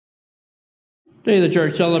Today the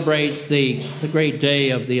church celebrates the great day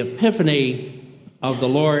of the Epiphany of the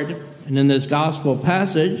Lord. And in this gospel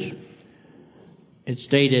passage, it's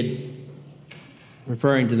stated,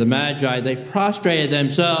 referring to the Magi, they prostrated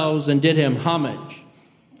themselves and did him homage.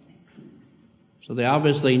 So they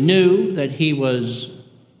obviously knew that he was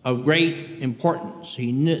of great importance.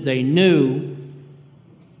 They knew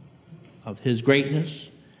of his greatness.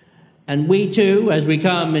 And we too, as we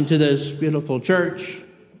come into this beautiful church,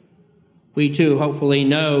 we too hopefully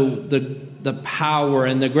know the power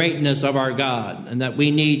and the greatness of our God, and that we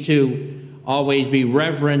need to always be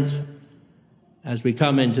reverent as we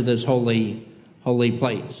come into this holy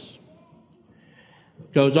place.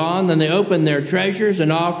 It goes on, then they opened their treasures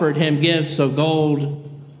and offered him gifts of gold,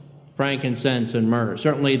 frankincense, and myrrh.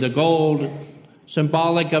 Certainly the gold,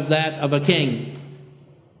 symbolic of that of a king.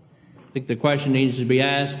 I think the question needs to be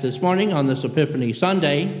asked this morning on this Epiphany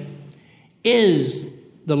Sunday, is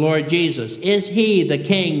the Lord Jesus, is he the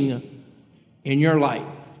king in your life?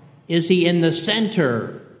 Is he in the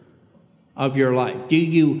center of your life? Do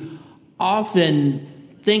you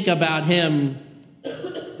often think about him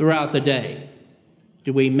throughout the day?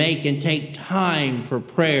 Do we make and take time for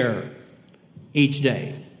prayer each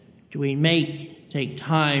day? Do we take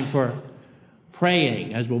time for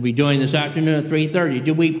praying, as we'll be doing this afternoon at 3:30?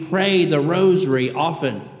 Do we pray the rosary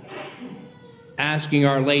often, asking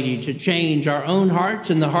Our Lady to change our own hearts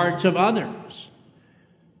and the hearts of others?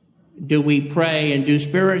 Do we pray and do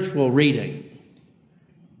spiritual reading?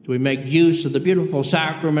 Do we make use of the beautiful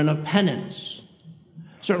sacrament of penance?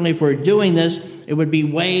 Certainly, if we're doing this, it would be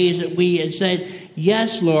ways that we had said,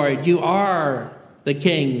 yes, Lord, you are the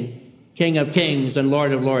King, King of kings and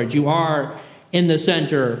Lord of lords. You are in the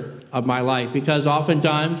center of my life. Because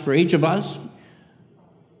oftentimes, for each of us,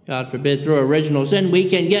 God forbid, through original sin, we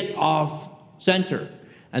can get off center.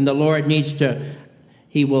 And the Lord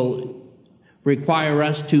he will require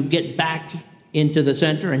us to get back into the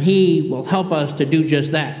center, and he will help us to do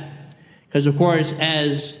just that. Because, of course,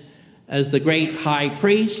 as the great high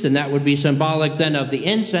priest, and that would be symbolic then of the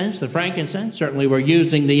incense, the frankincense. Certainly we're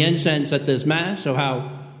using the incense at this Mass, so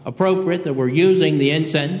how appropriate that we're using the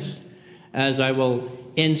incense, as I will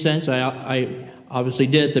incense. I obviously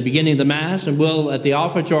did at the beginning of the Mass, and will at the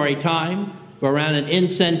offertory time go around and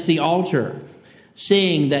incense the altar,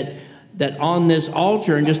 seeing that on this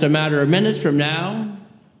altar, in just a matter of minutes from now,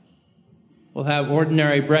 we'll have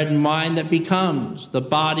ordinary bread and wine that becomes the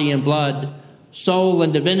body and blood, soul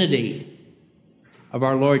and divinity of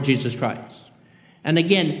our Lord Jesus Christ. And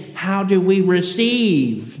again, how do we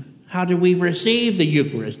receive the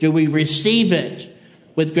Eucharist? Do we receive it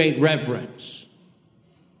with great reverence?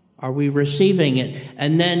 Are we receiving it?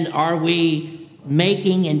 And then are we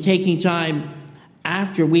making and taking time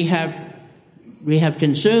after we have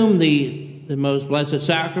consumed the most blessed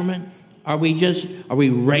sacrament? Are we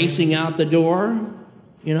racing out the door,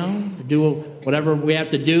 to do whatever we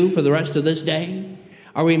have to do for the rest of this day?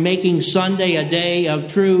 Are we making Sunday a day of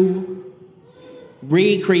true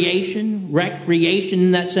recreation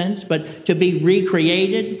in that sense, but to be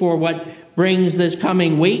recreated for what brings this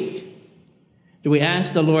coming week? Do we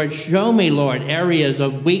ask the Lord, show me, Lord, areas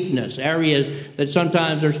of weakness, areas that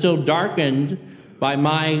sometimes are still darkened by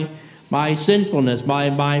my sinfulness,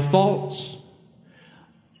 by my faults?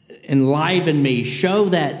 Enliven me, show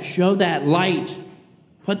that light,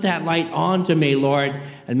 put that light onto me, Lord,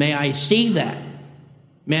 and may I see that.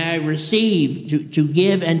 May I receive, to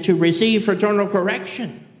give and to receive fraternal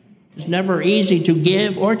correction. It's never easy to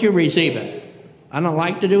give or to receive it. I don't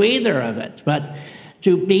like to do either of it, but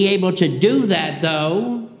to be able to do that,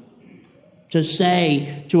 though, to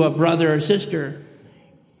say to a brother or sister,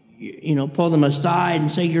 pull them aside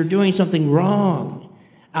and say, you're doing something wrong,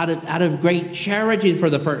 out of great charity for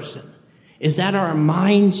the person. Is that our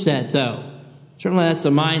mindset, though? Certainly that's the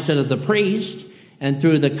mindset of the priest, and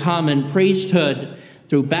through the common priesthood,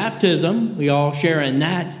 through baptism, we all share in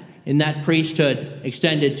that priesthood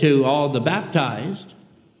extended to all the baptized.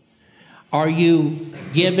 Are you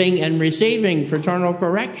giving and receiving fraternal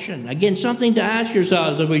correction? Again, something to ask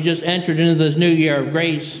yourselves as we just entered into this new year of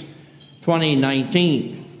grace,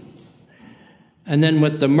 2019. And then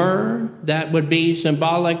with the myrrh, that would be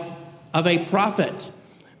symbolic of a prophet,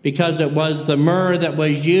 because it was the myrrh that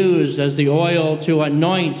was used as the oil to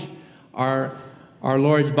anoint our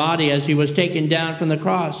Lord's body as he was taken down from the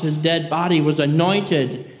cross. His dead body was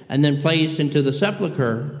anointed and then placed into the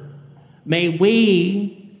sepulcher. May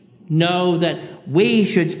we know that we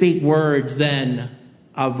should speak words then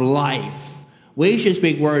of life. We should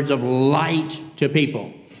speak words of light to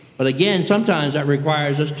people. But again, sometimes that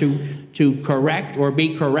requires us to correct or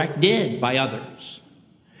be corrected by others.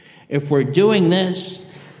 If we're doing this,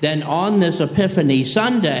 then on this Epiphany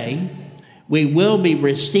Sunday, we will be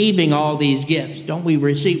receiving all these gifts. Don't we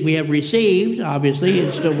receive? We have received, obviously.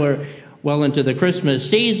 It's still we're well into the Christmas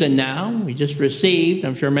season now. We just received,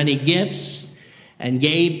 I'm sure, many gifts and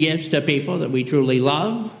gave gifts to people that we truly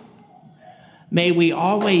love. May we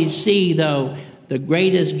always see, though, the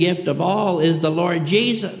greatest gift of all is the Lord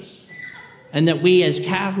Jesus. And that we as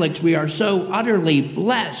Catholics, we are so utterly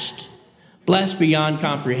blessed beyond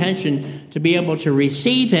comprehension, to be able to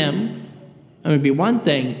receive him. It would be one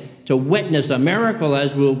thing to witness a miracle,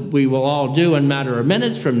 as we will all do in a matter of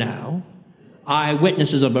minutes from now,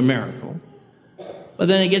 eyewitnesses of a miracle. But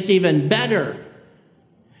then it gets even better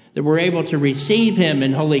that we're able to receive him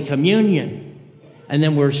in Holy Communion. And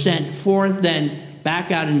then we're sent forth then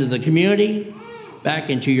back out into the community, back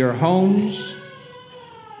into your homes,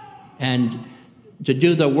 and to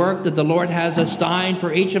do the work that the Lord has assigned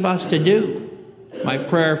for each of us to do. My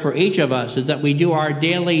prayer for each of us is that we do our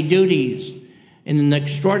daily duties in an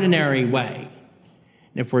extraordinary way.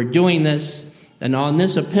 And if we're doing this, then on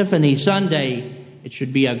this Epiphany Sunday, it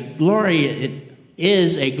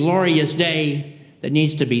is a glorious day that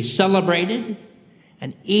needs to be celebrated,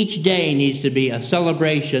 and each day needs to be a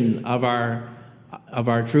celebration of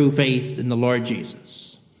our true faith in the Lord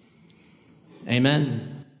Jesus.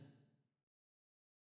 Amen.